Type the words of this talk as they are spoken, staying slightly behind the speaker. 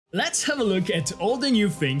Let's have a look at all the new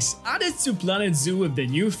things added to Planet Zoo with the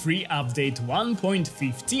new free update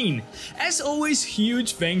 1.15. As always,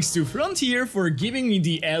 huge thanks to Frontier for giving me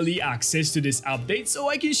the early access to this update so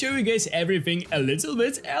I can show you guys everything a little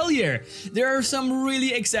bit earlier. There are some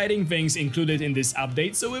really exciting things included in this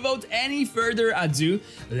update, so without any further ado,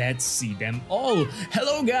 let's see them all.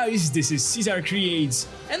 Hello guys, this is Caesar Creates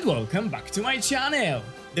and welcome back to my channel.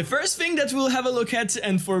 The first thing that we'll have a look at,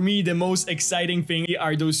 and for me the most exciting thing,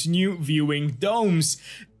 are those new viewing domes.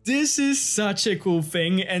 This is such a cool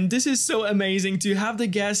thing, and this is so amazing to have the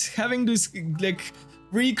guests having this like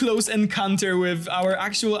really close encounter with our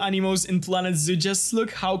actual animals in Planet Zoo. Just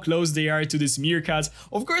look how close they are to this meerkat.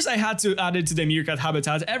 Of course, I had to add it to the meerkat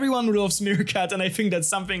habitat. Everyone loves meerkat, and I think that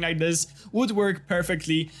something like this would work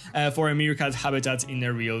perfectly for a meerkat habitat in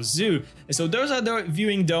a real zoo. So those are the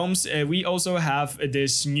viewing domes. We also have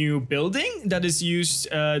this new building that is used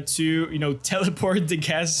to, teleport the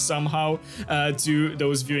guests somehow to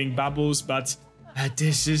those viewing bubbles, but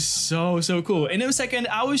this is so cool. In a second,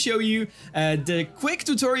 I will show you the quick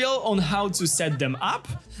tutorial on how to set them up.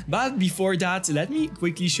 But before that, let me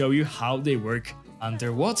quickly show you how they work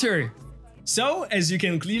underwater. So, as you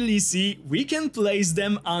can clearly see, we can place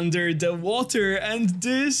them under the water, and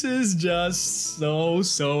this is just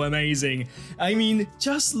so amazing. I mean,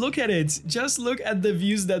 just look at it. Just look at the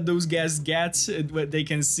views that those guests get. They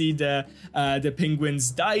can see the penguins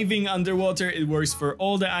diving underwater. It works for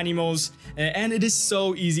all the animals, and it is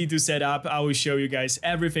so easy to set up. I will show you guys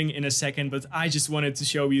everything in a second, but I just wanted to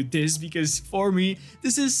show you this because for me,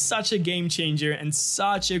 this is such a game changer and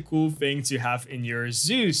such a cool thing to have in your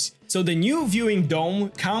zoos. So the new viewing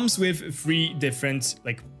dome comes with 3 different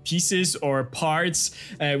pieces or parts.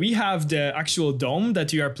 We have the actual dome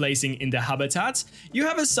that you are placing in the habitat. You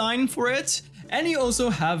have a sign for it. And you also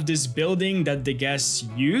have this building that the guests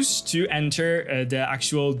use to enter the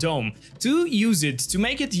actual dome. To use it, to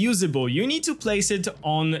make it usable, you need to place it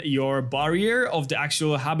on your barrier of the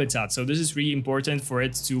actual habitat. So this is really important for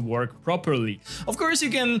it to work properly. Of course, you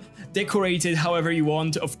can decorate it however you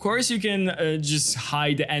want. Of course, you can just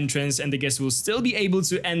hide the entrance and the guests will still be able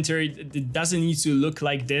to enter. It doesn't need to look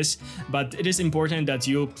like this, but it is important that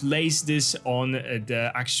you place this on the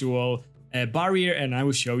actual barrier, and I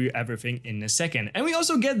will show you everything in a second. And we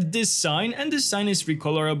also get this sign, and this sign is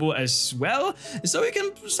recolorable as well, so you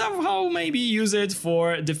can somehow maybe use it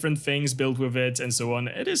for different things, build with it and so on.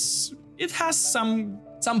 It has some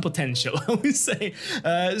potential, I would say.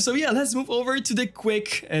 So yeah, let's move over to the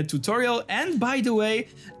quick tutorial. And by the way,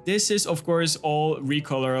 this is of course all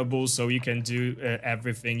recolorable, so you can do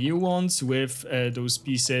everything you want with those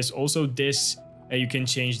pieces. Also this you can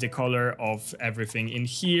change the color of everything in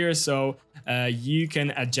here, so you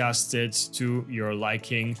can adjust it to your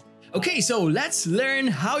liking. Okay, so let's learn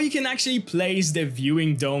how you can actually place the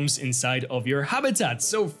viewing domes inside of your habitat.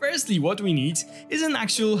 So firstly, what we need is an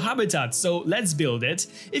actual habitat, so let's build it.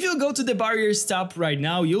 If you go to the barriers tab right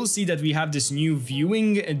now, you'll see that we have this new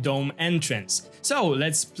viewing dome entrance. So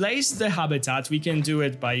let's place the habitat. We can do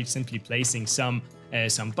it by simply placing some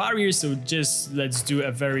barriers, so just let's do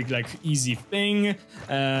a very easy thing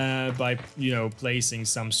by placing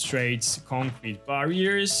some straight concrete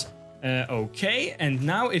barriers. Okay, and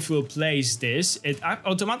now if we'll place this, it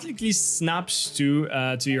automatically snaps to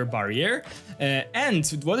your barrier. And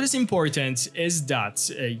what is important is that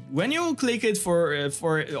when you click it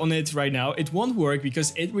on it right now, it won't work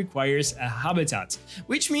because it requires a habitat,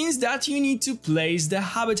 which means that you need to place the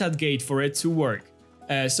habitat gate for it to work.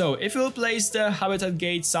 So if you'll place the habitat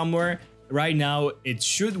gate somewhere right now, it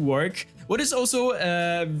should work. What is also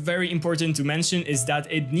very important to mention is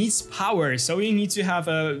that it needs power. So you need to have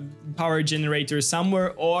a power generator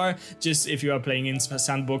somewhere, or just if you are playing in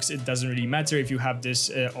sandbox, it doesn't really matter if you have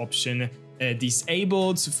this option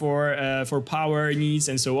disabled for power needs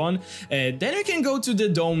and so on. Then you can go to the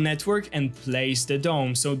dome network and place the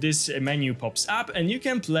dome. So this menu pops up and you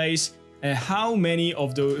can place how many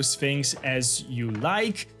of those things as you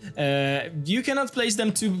like. You cannot place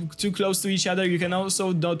them too close to each other. You can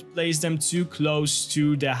also not place them too close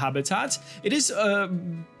to the habitat. It is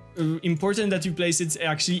important that you place it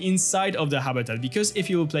actually inside of the habitat, because if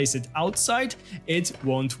you will place it outside, it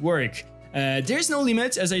won't work. There's no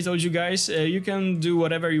limit, as I told you guys. You can do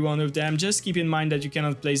whatever you want with them. Just keep in mind that you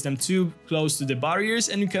cannot place them too close to the barriers,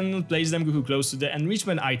 and you cannot place them too close to the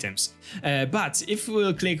enrichment items. But if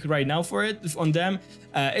we'll click right now on them,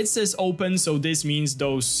 it says open, so this means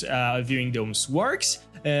those viewing domes works.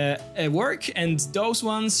 work, and those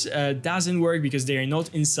ones doesn't work because they are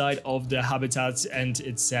not inside of the habitat, and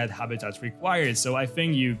it said habitat required. So I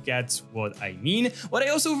think you get what I mean. What I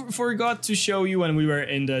also forgot to show you when we were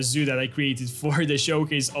in the zoo that I created for the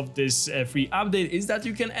showcase of this free update is that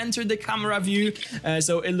you can enter the camera view.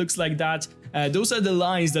 So it looks like that. Those are the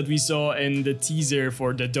lines that we saw in the teaser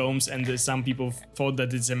for the domes, and some people thought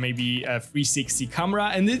that it's maybe a 360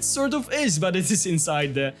 camera, and it sort of is, but it is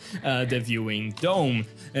inside the viewing dome.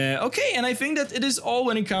 Okay, and I think that it is all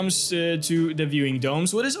when it comes to the viewing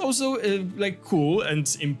domes. What is also like cool and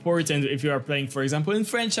important if you are playing, for example, in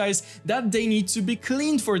franchise, that they need to be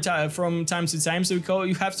cleaned from time to time. So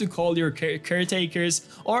you have to call your caretakers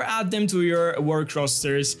or add them to your work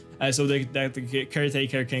rosters. So that the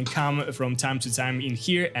caretaker can come from time to time in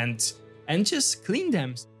here and just clean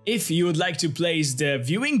them. If you would like to place the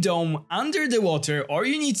viewing dome under the water, all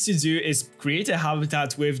you need to do is create a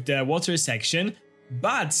habitat with the water section,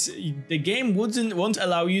 but the game won't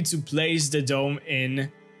allow you to place the dome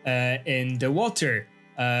in the water.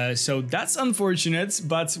 So that's unfortunate,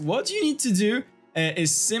 but what you need to do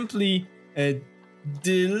is simply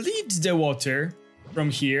delete the water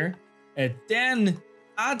from here, then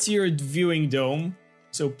add your viewing dome,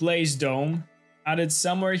 so place dome, add it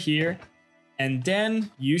somewhere here, and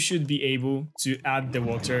then you should be able to add the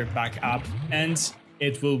water back up and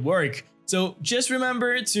it will work. So just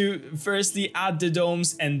remember to firstly add the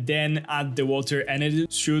domes and then add the water, and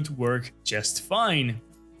it should work just fine.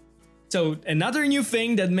 So another new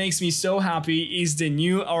thing that makes me so happy is the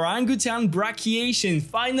new Orangutan Brachiation.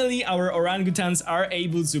 Finally, our orangutans are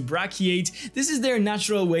able to brachiate. This is their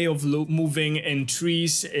natural way of moving in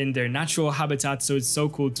trees, in their natural habitat, so it's so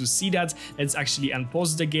cool to see that. Let's actually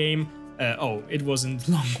unpause the game. Oh, it wasn't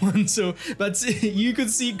a long one, so, but you could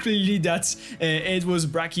see clearly that it was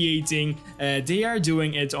brachiating. They are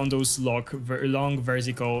doing it on those long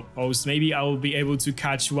vertical posts. Maybe I will be able to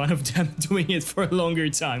catch one of them doing it for a longer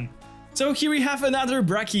time. So here we have another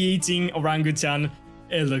brachiating orangutan.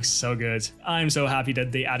 It looks so good. I'm so happy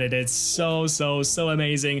that they added it. So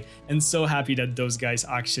amazing, and so happy that those guys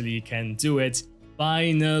actually can do it.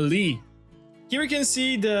 Finally. Here we can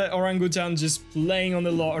see the orangutan just playing on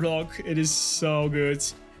the log. It is so good.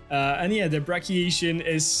 And yeah, the brachiation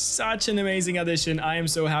is such an amazing addition. I am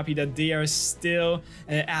so happy that they are still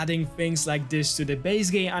adding things like this to the base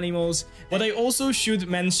game animals. What I also should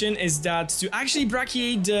mention is that to actually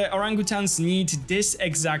brachiate, the orangutans need this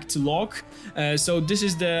exact lock. So this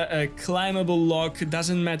is the climbable lock. It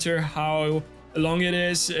doesn't matter how long it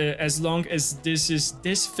is, as long as this is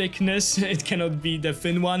this thickness. It cannot be the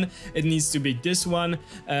thin one, it needs to be this one.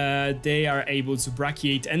 They are able to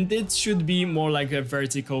brachiate, and it should be more like a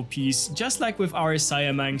vertical piece, just like with our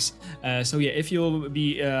Siamangs. So yeah, if you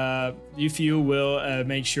will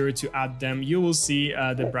make sure to add them, you will see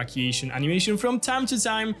the brachiation animation from time to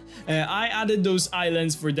time. I added those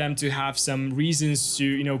islands for them to have some reasons to,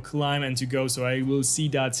 you know, climb and to go, so I will see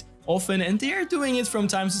that often, and they are doing it from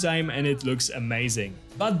time to time, and it looks amazing.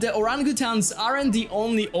 But the orangutans aren't the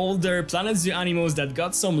only older Planet Zoo animals that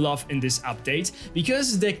got some love in this update,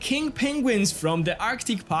 because the king penguins from the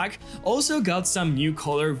Arctic pack also got some new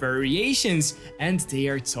color variations, and they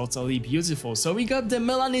are totally beautiful. So we got the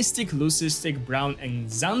melanistic, leucistic, brown, and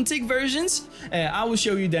xanthic versions. I will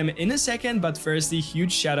show you them in a second, but firstly,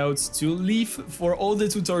 huge shoutouts to Leaf for all the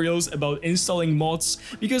tutorials about installing mods,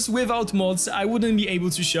 because without mods I wouldn't be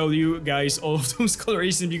able to show you guys all of those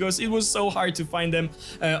colorations, because it was so hard to find them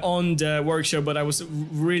on the workshop. But I was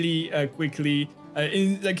really quickly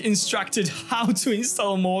instructed how to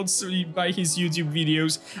install mods by his YouTube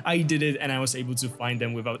videos. I did it, and I was able to find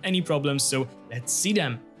them without any problems, so let's see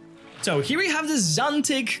them. So here we have the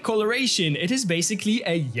xanthic coloration. It is basically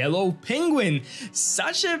a yellow penguin.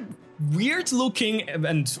 Such a weird looking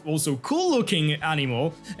and also cool looking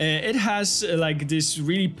animal. It has like this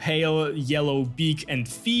really pale yellow beak and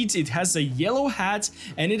feet. It has a yellow hat,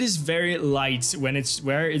 and it is very light when it's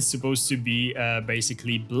where it's supposed to be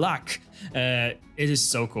basically black. It is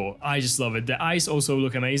so cool. I just love it. The eyes also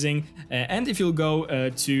look amazing. And if you'll go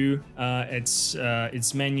to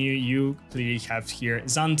its menu, you clearly have here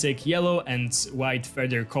xanthic yellow and white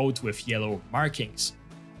feather coat with yellow markings.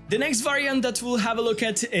 The next variant that we'll have a look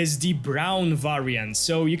at is the brown variant.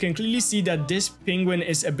 So you can clearly see that this penguin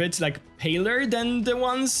is a bit like paler than the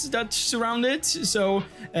ones that surround it. So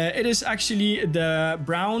it is actually the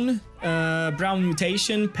brown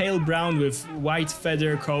mutation, pale brown with white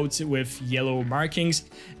feather coat with yellow markings.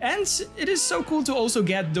 And it is so cool to also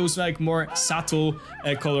get those like more subtle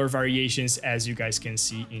color variations, as you guys can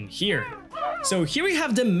see in here. So here we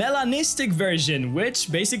have the melanistic version,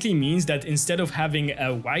 which basically means that instead of having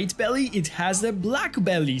a white belly, it has a black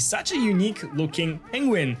belly. Such a unique looking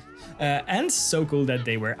penguin. And so cool that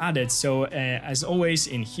they were added. So as always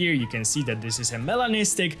in here you can see that this is a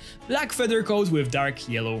melanistic black feather coat with dark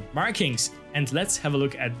yellow markings. And let's have a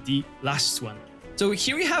look at the last one. So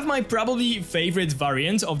here we have my probably favorite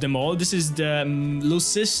variant of them all. This is the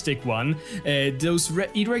leucistic one. Those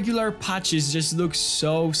irregular patches just look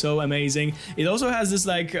so amazing. It also has this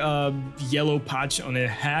like yellow patch on the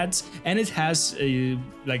head, and it has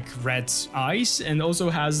like red eyes, and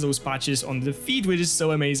also has those patches on the feet, which is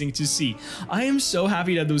so amazing to see. I am so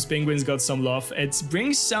happy that those penguins got some love. It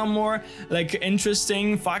brings some more like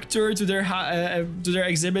interesting factor to their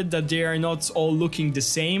exhibit, that they are not all looking the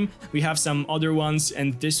same. We have some other ones,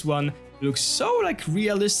 and this one looks so like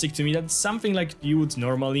realistic to me. That's something like you would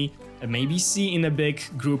normally maybe see in a big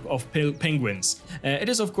group of penguins. It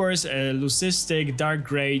is of course a leucistic dark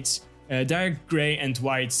gray and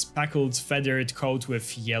white speckled feathered coat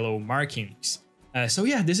with yellow markings. So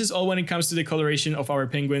yeah, this is all when it comes to the coloration of our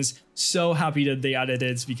penguins. So happy that they added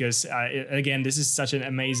it, because again, this is such an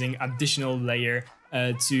amazing additional layer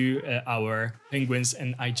to our penguins,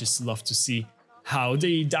 and I just love to see how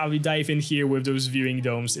they dive in here with those viewing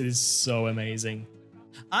domes. It is so amazing.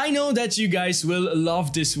 I know that you guys will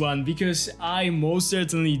love this one, because I most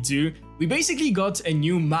certainly do. We basically got a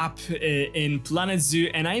new map in Planet Zoo,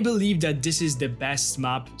 and I believe that this is the best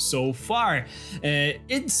map so far.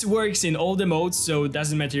 It works in all the modes, so it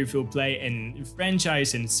doesn't matter if you play in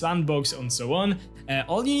franchise, in sandbox, and so on.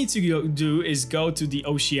 All you need to do is go to the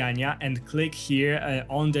Oceania and click here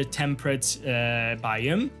on the temperate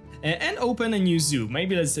biome. And open a new zoo.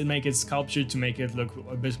 Maybe let's make it sculptured to make it look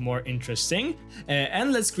a bit more interesting.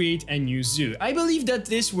 And let's create a new zoo. I believe that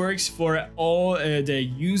this works for all the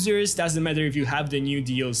users. Doesn't matter if you have the new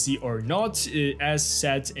DLC or not, as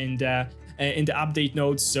said in the update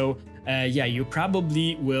notes. So yeah, you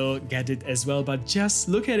probably will get it as well. But just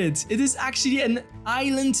look at it. It is actually an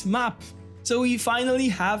island map. So we finally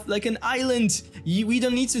have like an island. We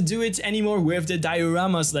don't need to do it anymore with the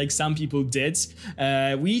dioramas like some people did.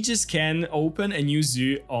 We just can open a new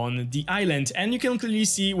zoo on the island, and you can clearly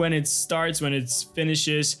see when it starts, when it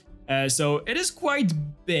finishes. So it is quite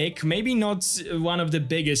big, maybe not one of the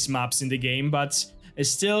biggest maps in the game, but it's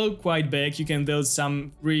still quite big. You can build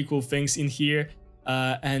some really cool things in here.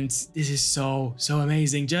 And this is so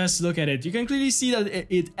amazing. Just look at it. You can clearly see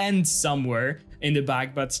that it ends somewhere in the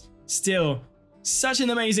back, but still, such an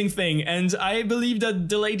amazing thing. And I believe that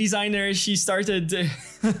the late designer, she started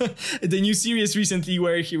the new series recently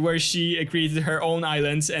where she created her own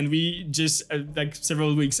islands, and we just like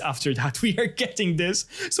several weeks after that we are getting this.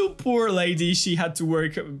 So poor lady, she had to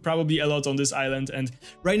work probably a lot on this island, and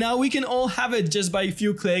right now we can all have it just by a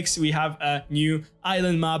few clicks. We have a new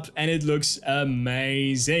island map, and it looks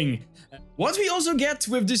amazing. What we also get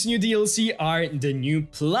with this new DLC are the new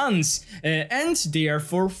plants, and they are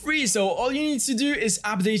for free. So all you need to do is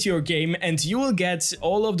update your game, and you will get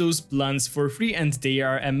all of those plants for free, and they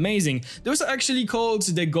are amazing. Those are actually called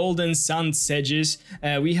the golden sand sedges.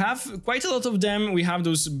 We have quite a lot of them. We have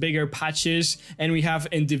those bigger patches, and we have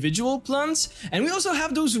individual plants, and we also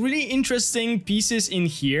have those really interesting pieces in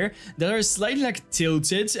here that are slightly like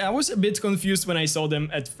tilted. I was a bit confused when I saw them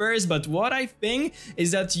at first, but what I think is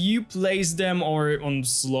that you place them or on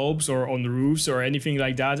slopes or on roofs or anything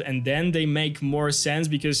like that, and then they make more sense,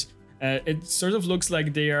 because it sort of looks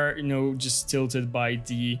like they are, you know, just tilted by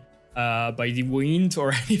the wind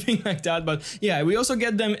or anything like that. But yeah, we also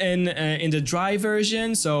get them in the dry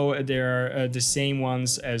version, so they're the same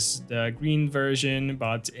ones as the green version,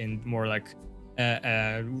 but in more like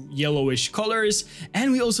yellowish colors.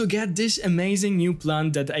 And we also get this amazing new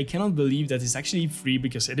plant that I cannot believe that is actually free,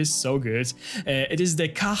 because it is so good. It is the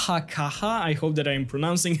Kaha Kaha, I hope that I'm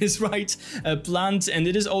pronouncing this right, plant, and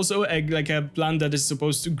it is also like a plant that is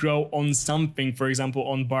supposed to grow on something, for example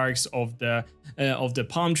on barks of the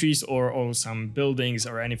palm trees or some buildings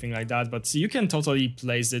or anything like that. But you can totally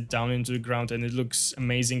place it down into the ground, and it looks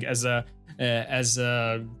amazing as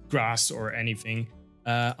a grass or anything.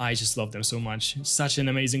 I just love them so much. Such an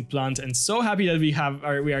amazing plant, and so happy that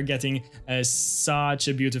we are getting such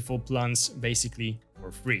a beautiful plants basically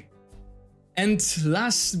for free. And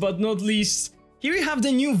last but not least, here we have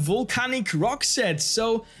the new volcanic rock set.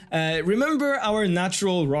 So remember our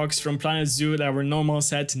natural rocks from Planet Zoo, our normal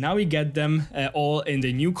set. Now we get them all in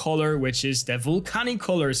the new color, which is the volcanic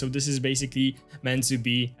color. So this is basically meant to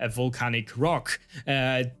be a volcanic rock.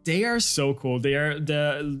 They are so cool. They are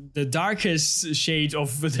the darkest shade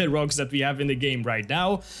of the rocks that we have in the game right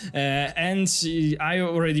now. And I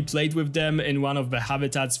already played with them in one of the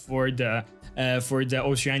habitats for the for the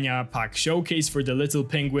Oceania pack showcase for the little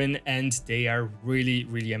penguin, and they are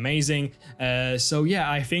really amazing. So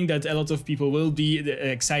yeah, I think that a lot of people will be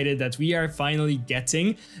excited that we are finally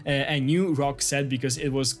getting a new rock set, because it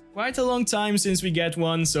was quite a long time since we get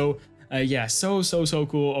one. So yeah, so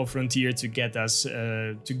cool of Frontier to get us,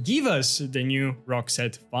 to give us the new rock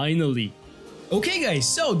set finally. Okay guys,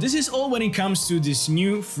 so this is all when it comes to this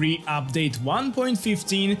new free update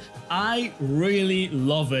 1.15. I really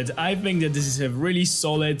love it. I think that this is a really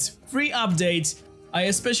solid free update. I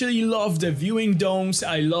especially love the viewing domes,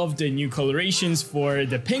 I love the new colorations for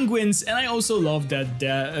the penguins, and I also love that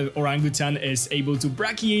the orangutan is able to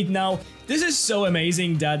brachiate now. This is so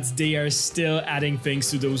amazing that they are still adding things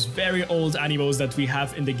to those very old animals that we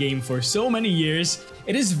have in the game for so many years.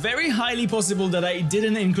 It is very highly possible that I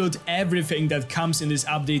didn't include everything that comes in this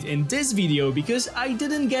update in this video, because I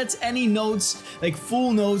didn't get any notes, like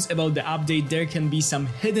full notes about the update. There can be some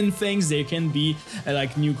hidden things, there can be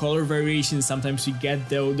like new color variations, sometimes we get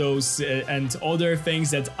those and other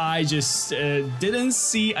things that I just didn't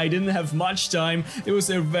see. I didn't have much time. It was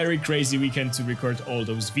a very crazy weekend to record all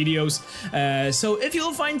those videos. So if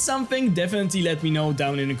you'll find something, definitely let me know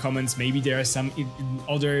down in the comments. Maybe there are some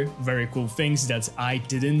other very cool things that I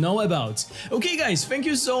didn't know about. Okay guys, thank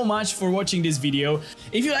you so much for watching this video.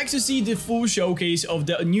 If you like to see the full showcase of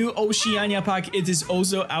the new Oceania pack, it is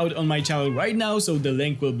also out on my channel right now, so the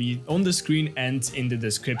link will be on the screen and in the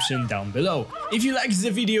description down below. If you liked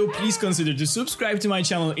the video, please consider to subscribe to my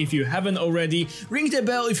channel if you haven't already. Ring the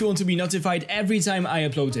bell if you want to be notified every time I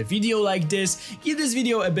upload a video like this. Give this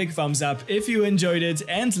video a big thumbs up if you enjoyed it,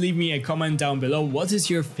 and leave me a comment down below what is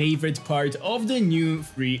your favorite part of the new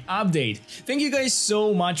free update. Thank you guys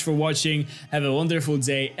so much for watching, have a wonderful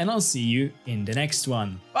day, and I'll see you in the next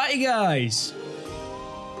one. Bye guys!